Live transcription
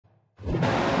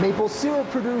Maple syrup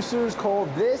producers call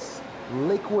this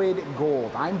liquid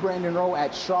gold. I'm Brandon Rowe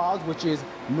at Shaw's, which is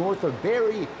north of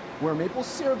Barrie, where maple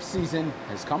syrup season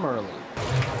has come early.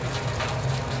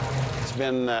 It's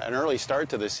been an early start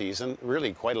to the season.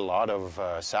 Really quite a lot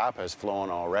of sap has flown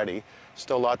already.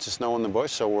 Still lots of snow in the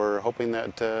bush, so we're hoping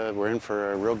that we're in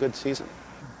for a real good season.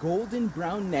 Golden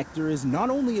brown nectar is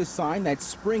not only a sign that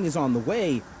spring is on the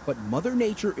way, but Mother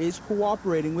Nature is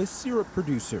cooperating with syrup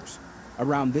producers.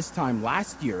 Around this time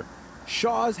last year,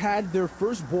 Shaw's had their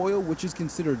first boil, which is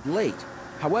considered late.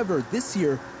 However, this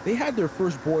year, they had their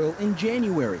first boil in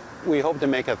January. We hope to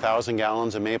make 1,000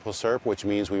 gallons of maple syrup, which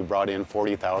means we brought in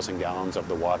 40,000 gallons of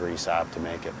the watery sap to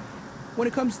make it. When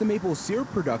it comes to maple syrup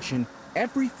production,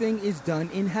 everything is done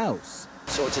in-house.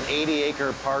 So it's an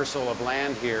 80-acre parcel of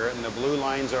land here, and the blue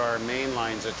lines are our main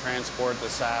lines that transport the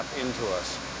sap into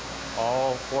us.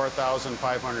 All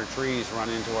 4,500 trees run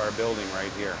into our building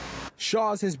right here.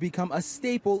 Shaw's has become a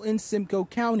staple in Simcoe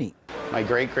County. My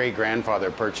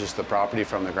great-great-grandfather purchased the property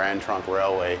from the Grand Trunk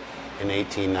Railway in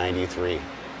 1893.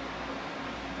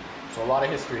 So a lot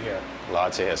of history here.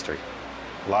 Lots of history.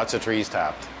 Lots of trees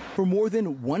tapped. For more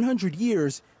than 100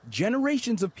 years,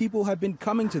 generations of people have been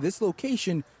coming to this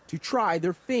location to try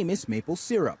their famous maple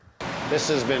syrup. This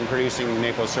has been producing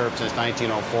maple syrup since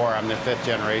 1904. I'm the 5th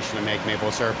generation to make maple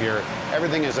syrup here.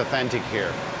 Everything is authentic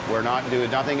here.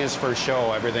 Nothing is for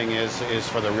show. Everything is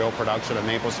for the real production of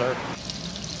maple syrup.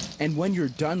 And when you're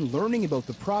done learning about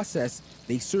the process,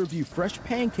 they serve you fresh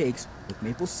pancakes with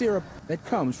maple syrup that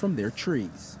comes from their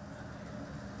trees.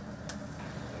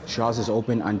 Shaw's is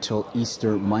open until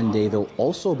Easter Monday. They'll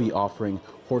also be offering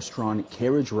horse-drawn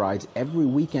carriage rides every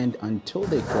weekend until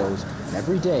they close, and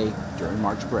every day during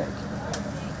March break.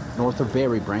 North of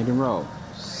Barrie, Brandon Rowe,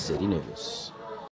 City News.